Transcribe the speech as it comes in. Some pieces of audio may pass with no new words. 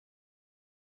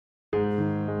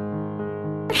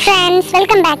Friends,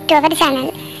 welcome back to our channel.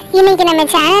 இன்னைக்கு நம்ம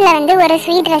சேனல்ல வந்து ஒரு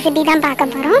ஸ்வீட் ரெசிபி தான் பார்க்க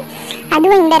போறோம்.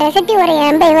 அதுவும் இந்த ரெசிபி ஒரு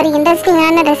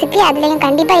இன்ட்ரஸ்டிங்கான ரெசிபி. அதுலயும்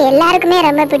கண்டிப்பா எல்லாருக்குமே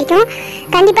ரொம்ப பிடிக்கும்.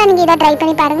 கண்டிப்பா நீங்க இத ட்ரை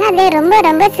பண்ணி பாருங்க. அது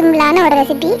ரொம்ப சிம்பிளான ஒரு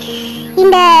ரெசிபி.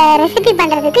 இந்த ரெசிபி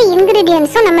பண்றதுக்கு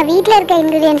இன்கிரிடியன்ட்ஸும் நம்ம வீட்ல இருக்க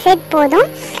இன்கிரிடியன்ட்ஸே போதும்.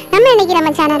 நம்ம இன்னைக்கு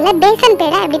நம்ம சேனல்ல பேசன்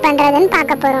பேடா எப்படி பண்றதுன்னு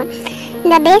பார்க்க போறோம்.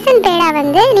 இந்த பேசன் பேடா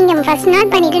வந்து நீங்க ஃபர்ஸ்ட் நாள்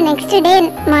பண்ணிட்டு நெக்ஸ்ட் டே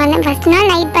ஃபர்ஸ்ட் நாள்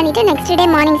நைட் பண்ணிட்டு நெக்ஸ்ட் டே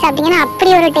மார்னிங் சாப்பிட்டீங்கன்னா அப்படி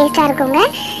ஒரு டேஸ்டா இருக்குங்க.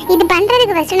 இது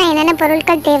பண்றதுக்கு ஃபர்ஸ்ட் நான் என்னென்ன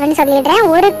பொருட்கள் தேவைன்னு சொல்லிடுறேன்.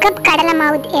 1 கப் கடலை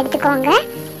மாவு எடுத்துக்கோங்க.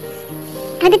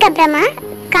 அதுக்கப்புறமா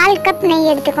 1/4 கப்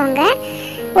நெய் எடுத்துக்கோங்க.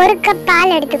 1 கப்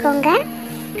பால் எடுத்துக்கோங்க.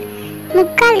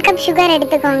 3/4 கப் சுகர்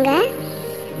எடுத்துக்கோங்க.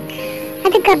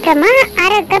 அதுக்கப்புறமா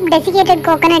 1/2 கப் டெசிகேட்டட்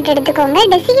கோகோனட் எடுத்துக்கோங்க.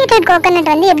 டெசிகேட்டட் கோகோனட்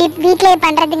வந்து எப்படி வீட்டிலே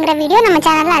பண்ணுறதுங்கிற வீடியோ நம்ம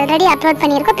சேனலில் ஆல்ரெடி அப்லோட்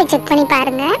பண்ணியிருக்கோம். போய் செக் பண்ணி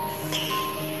பாருங்கள்.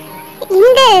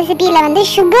 இந்த ரெசிபியில் வந்து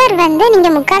சுகர் வந்து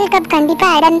நீங்கள் 3/4 கப்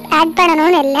கண்டிப்பாக ஆட்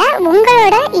பண்ணணும்னு இல்லை.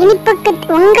 உங்களோட இனிப்புக்கு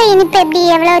உங்கள் இனிப்பு எப்படி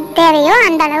எவ்வளோ தேவையோ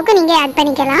அந்த அளவுக்கு நீங்கள் ஆட்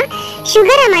பண்ணிக்கலாம்.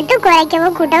 சுகரை மட்டும் குறைக்கவோ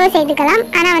கூட்டவோ செய்துக்கலாம்.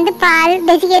 ஆனால் வந்து பால்,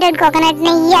 டெசிகேட்டட் கோகோனட்,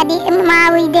 நெய்,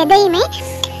 மாவு இது எதையுமே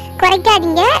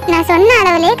குறைக்காதீங்க. நான் சொன்ன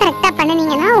அளவுலேயே கரெக்டாக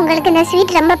பண்ணினீங்கன்னா உங்களுக்கு இந்த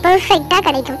ஸ்வீட் ரொம்ப பர்ஃபெக்டாக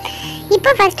கிடைக்கும். இப்போ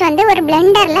ஃபர்ஸ்ட் வந்து ஒரு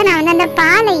பிளெண்டரில் நான் வந்து அந்த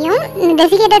பாலையும்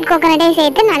டெசிகேட்டட் கோகோனட்டையும்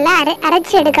சேர்த்து நல்லா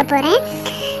அரைச்சி எடுக்க போகிறேன்.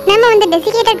 நம்ம வந்து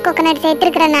டெசிகேட்டட் கோகோனட்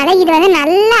சேர்த்துருக்கிறனால இது வந்து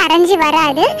நல்லா அரைஞ்சி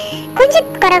வராது, கொஞ்சம்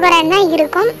குறைன்னு தான்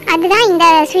இருக்கும். அதுதான் இந்த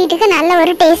ஸ்வீட்டுக்கு நல்ல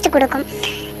ஒரு டேஸ்ட் கொடுக்கும்.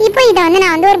 இப்போ இதை வந்து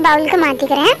நான் வந்து ஒரு பவுலுக்கு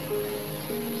மாற்றிக்கிறேன்.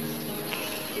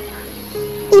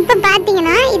 இப்போ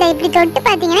பார்த்தீங்கன்னா இதை இப்படி தொட்டு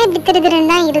பார்த்தீங்கன்னா இப்படி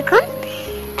திருதிருன்னு தான் இருக்கும்.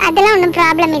 அதெல்லாம் ஒன்றும்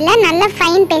ப்ராப்ளம் இல்லை, நல்லா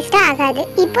ஃபைன் பேஸ்ட்டாக ஆகாது.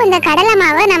 இப்போ இந்த கடலை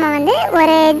மாவை நம்ம வந்து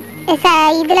ஒரு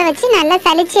இதில் வச்சு நல்லா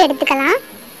சலிச்சு எடுத்துக்கலாம்.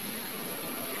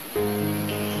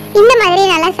 இந்த மாதிரி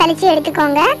நல்லா சலிச்சு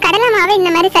எடுத்துக்கோங்க. கடலை மாவை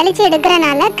இந்த மாதிரி சலிச்சு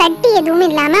எடுக்கிறனால கட்டி எதுவும்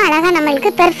இல்லாமல் அழகாக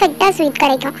நம்மளுக்கு பெர்ஃபெக்டாக ஸ்வீட்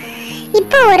கிடைக்கும்.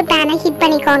 இப்போ ஒரு பேனை ஹீட்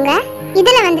பண்ணிக்கோங்க.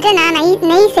 இதில் வந்துட்டு நான்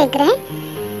நெய் சேர்க்குறேன்.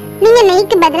 நீங்கள்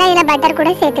நெய்க்கு பதிலாக இதில் பட்டர்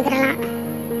கூட சேர்த்துக்கலாம்.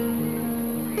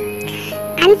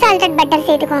 அன்சால்டட் பட்டர்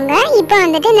சேர்த்துக்கோங்க. இப்போ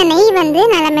வந்துட்டு இந்த நெய் வந்து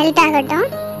நல்லா மெல்ட் ஆகட்டும்.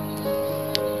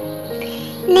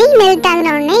 நெய் மெல்ட்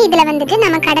ஆகின உடனே இதில் வந்துட்டு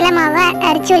நம்ம கடலை மாவை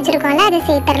அரைச்சி வச்சுருக்கோம்ல அதை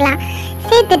சேர்த்துடலாம்.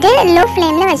 சேர்த்துட்டு லோ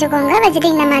ஃப்ளேமில் வச்சுக்கோங்க.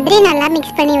 வச்சுட்டு இந்த மாதிரி நல்லா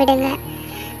மிக்ஸ் பண்ணி விடுங்க.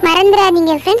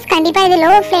 மறந்துடாதீங்க ஃப்ரெண்ட்ஸ், கண்டிப்பாக இது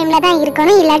லோ ஃப்ளேமில் தான்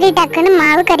இருக்கணும், இல்லாட்டி டக்குன்னு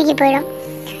மாவு கருகி போயிடும்.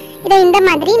 இதை இந்த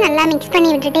மாதிரி நல்லா மிக்ஸ்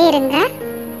பண்ணி விட்டுட்டே இருங்க.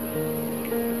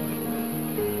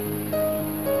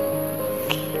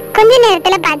 கொஞ்ச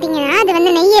நேரத்தில் பார்த்தீங்கன்னா அது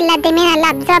வந்து நெய் எல்லாத்தையுமே நல்லா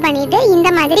அப்சர்வ் பண்ணிட்டு இந்த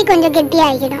மாதிரி கொஞ்சம்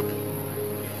கெட்டியாகிடும்.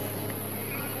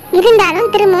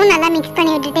 இருந்தாலும் திரும்பவும் நல்லா மிக்ஸ்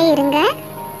பண்ணி விட்டுட்டே இருங்க.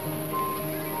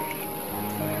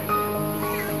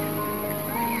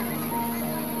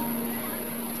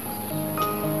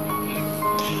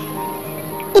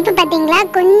 இப்போ பார்த்தீங்களா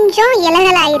கொஞ்சம்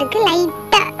இலகலாயிருக்கு,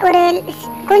 லைட்டாக ஒரு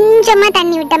கொஞ்சமாக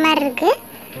தண்ணி விட்ட மாதிரி இருக்குது.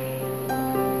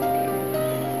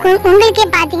 உங்களுக்கே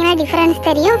பார்த்தீங்கன்னா டிஃப்ரென்ஸ்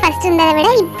தெரியும் ஃபர்ஸ்ட் இருந்ததை விட.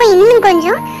 இப்போ இன்னும்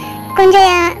கொஞ்சம்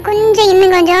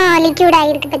இன்னும் கொஞ்சம் லிக்யூட்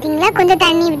ஆகிருக்கு பார்த்தீங்களா. கொஞ்சம்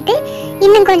தண்ணி விட்டு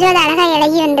இன்னும் கொஞ்சம் அது அழகாக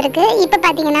இலகி வந்திருக்கு. இப்போ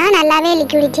பார்த்தீங்கன்னா நல்லாவே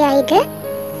லிக்யூடிட்டி ஆகிட்டு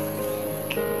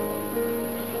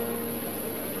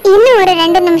இன்னும் ஒரு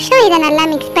 2 நிமிஷம் இதை நல்லா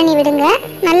மிக்ஸ் பண்ணி விடுங்க.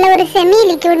 நல்ல ஒரு செமி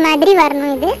லிக்யூட் மாதிரி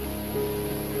வரணும் இது.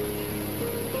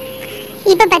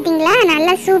 இப்போ பார்த்தீங்களா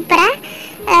நல்லா சூப்பராக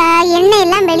எண்ணெய்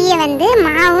எல்லாம் வெளியே வந்து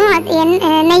மாவும்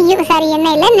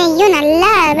நெய்யும் நல்லா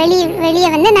வெளியே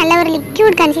வந்து நல்ல ஒரு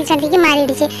லிக்யூட் கன்சிஸ்டன்சிக்கு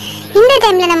மாறிடுச்சு. இந்த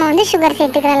டைமில் நம்ம வந்து சுகர்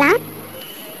சேர்த்துக்கலாம்.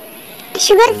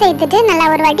 சுகர் சேர்த்துட்டு நல்லா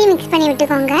ஒரு வாட்டி மிக்ஸ் பண்ணி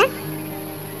விட்டுக்கோங்க.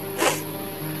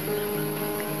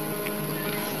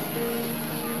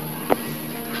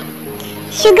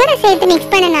 சுகரை சேர்த்து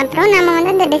மிக்ஸ் பண்ணின அப்புறம் நம்ம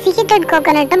வந்து இந்த டெசிகேட்டட்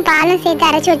கோகோனட்டும் பாலும் சேர்த்து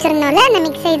அரைச்சி வச்சிருந்தோம்ல அந்த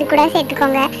மிக்ஸை இது கூட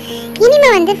சேர்த்துக்கோங்க. இனிமே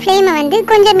வந்து ஃப்ளேமை வந்து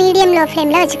கொஞ்சம் மீடியம் லோ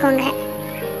ஃப்ளேமில் வச்சுக்கோங்க.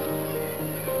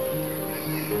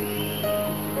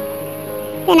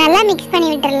 இதை நல்லா மிக்ஸ் பண்ணி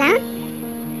விட்டுடலாம்.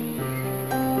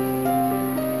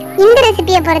 இந்த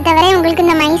ரெசிபியை பொறுத்தவரை உங்களுக்கு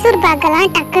இந்த மைசூர்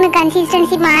பாக்கெல்லாம் டக்குன்னு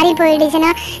கன்சிஸ்டன்சி மாறி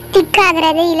போயிடுச்சுன்னா திக்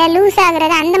ஆகுறது இல்லை லூஸ்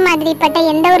ஆகுறது அந்த மாதிரிப்பட்ட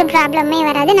எந்த ஒரு ப்ராப்ளமே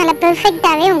வராது, நல்லா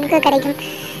பெர்ஃபெக்டாகவே உங்களுக்கு கிடைக்கும்.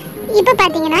 இப்போ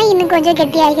பார்த்தீங்கன்னா இன்னும் கொஞ்சம்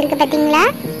கெட்டியாகிருக்கு பார்த்தீங்களா.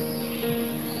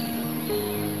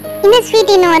 இந்த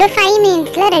ஸ்வீட் இன்னும் ஒரு 5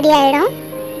 மினிட்ஸில் ரெடி ஆகிடும்.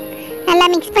 நல்லா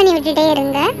மிக்ஸ் பண்ணி விட்டுட்டே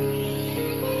இருங்க.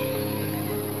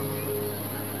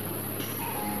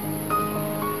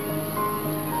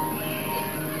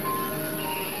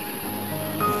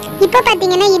 இப்போ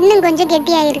பார்த்தீங்கன்னா இன்னும் கொஞ்சம்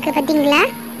கெட்டியாகிருக்கு பார்த்தீங்களா.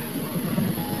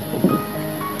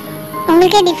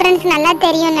 உங்களுக்கே டிஃப்ரென்ஸ் நல்லா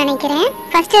தெரியும்னு நினைக்கிறேன்.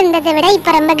 ஃபர்ஸ்ட் இருந்ததை விட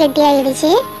இப்போ ரொம்ப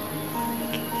கெட்டியாகிடுச்சு.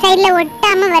 சைடில்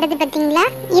ஒட்டாமல் வருது பார்த்தீங்களா.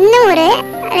 இன்னும் ஒரு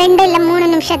 2 இல்லை 3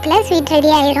 நிமிஷத்தில் ஸ்வீட்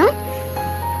ரெடி ஆகிடும்.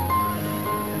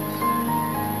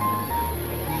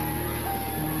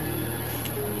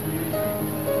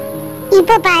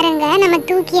 இப்போ பாருங்க, நம்ம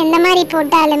தூக்கி எந்த மாதிரி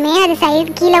போட்டாலுமே அது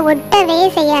சைடு கீழே ஒட்டவே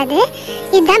செய்யாது.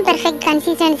 இதுதான் பெர்ஃபெக்ட்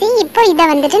கன்சிஸ்டன்சி. இப்போ இதை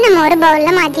வந்துட்டு நம்ம ஒரு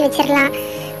பவுலில் மாற்றி வச்சிடலாம்.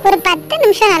 ஒரு 10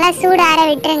 நிமிஷம் நல்லா சூடு ஆற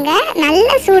விட்டுருங்க.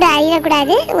 நல்லா சூடு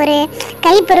அறியக்கூடாது. ஒரு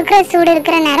கை பொறுக்கிற சூடு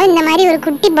இருக்கிற நேரம் இந்த மாதிரி ஒரு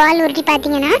குட்டி பால் உருட்டி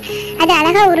பார்த்தீங்கன்னா அது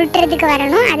அழகாக உருட்டுறதுக்கு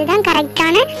வரணும். அதுதான்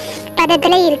கரெக்டான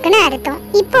பதத்தில் இருக்குன்னு அர்த்தம்.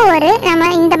 இப்போ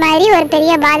நம்ம இந்த மாதிரி ஒரு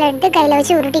பெரிய பால் எடுத்து கையில்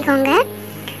வச்சு உருட்டிக்கோங்க.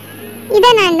 இதை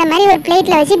நான் இந்த மாதிரி ஒரு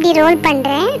பிளேட்டில் வச்சு இப்படி ரோல்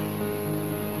பண்ணுறேன்.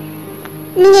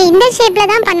 நீங்கள் இந்த ஷேப்பில்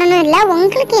தான் பண்ணணும் இல்லை,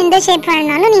 உங்களுக்கு எந்த ஷேப்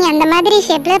வேணுனாலும் நீங்கள் அந்த மாதிரி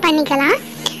ஷேப்பில் பண்ணிக்கலாம்.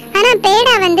 ஆனால்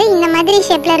பேடா வந்து இந்த மாதிரி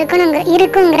ஷேப்பில்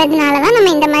இருக்குங்கிறதுனால தான்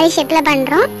நம்ம இந்த மாதிரி ஷேப்பில்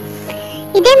பண்ணுறோம்.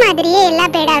 இதே மாதிரியே எல்லா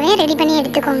பேடாவையும் ரெடி பண்ணி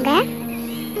எடுத்துக்கோங்க.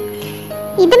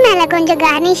 இது மேலே கொஞ்சம்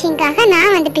கார்னிஷிங்காக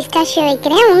நான் வந்து பிஸ்தாஷியோ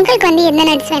வைக்கிறேன். உங்களுக்கு வந்து எந்த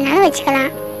நட்ஸ் வேணாலும்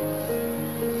வச்சுக்கலாம்.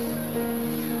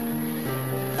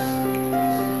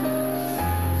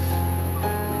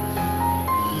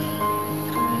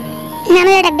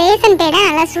 நம்மளோட பேசன் பேடா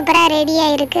நல்லா சூப்பராக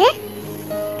ரெடியாக இருக்குது.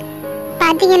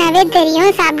 பார்த்தீங்கன்னாவே தெரியும்,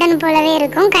 சாப்பிடணும் போலவே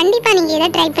இருக்கும். கண்டிப்பாக நீங்கள் இதை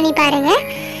ட்ரை பண்ணி பாருங்கள்.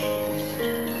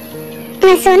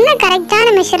 நான் சொன்ன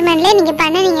கரெக்டான மெஷர்மெண்ட்லேயே நீங்கள்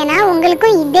பண்ணினீங்கன்னா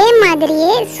உங்களுக்கும் இதே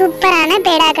மாதிரியே சூப்பரான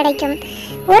பேடா கிடைக்கும்.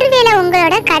 ஒருவேளை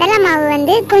உங்களோட கடலை மாவு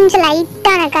வந்து கொஞ்சம்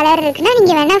லைட்டான கலர் இருக்குன்னா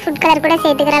நீங்கள் வேணால் ஃபுட் கலர் கூட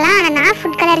சேர்த்துக்கிறலாம். ஆனால் நான்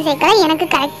ஃபுட் கலர் சேர்க்கல, எனக்கு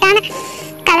கரெக்டான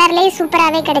கலர்லேயே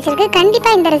சூப்பராகவே கிடச்சிருக்கு.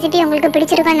 கண்டிப்பாக இந்த ரெசிபி உங்களுக்கு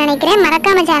பிடிச்சிருக்குன்னு நினைக்கிறேன்.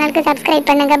 மறக்காமல் சேனலுக்கு சப்ஸ்கிரைப்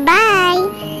பண்ணுங்கள். பாய்.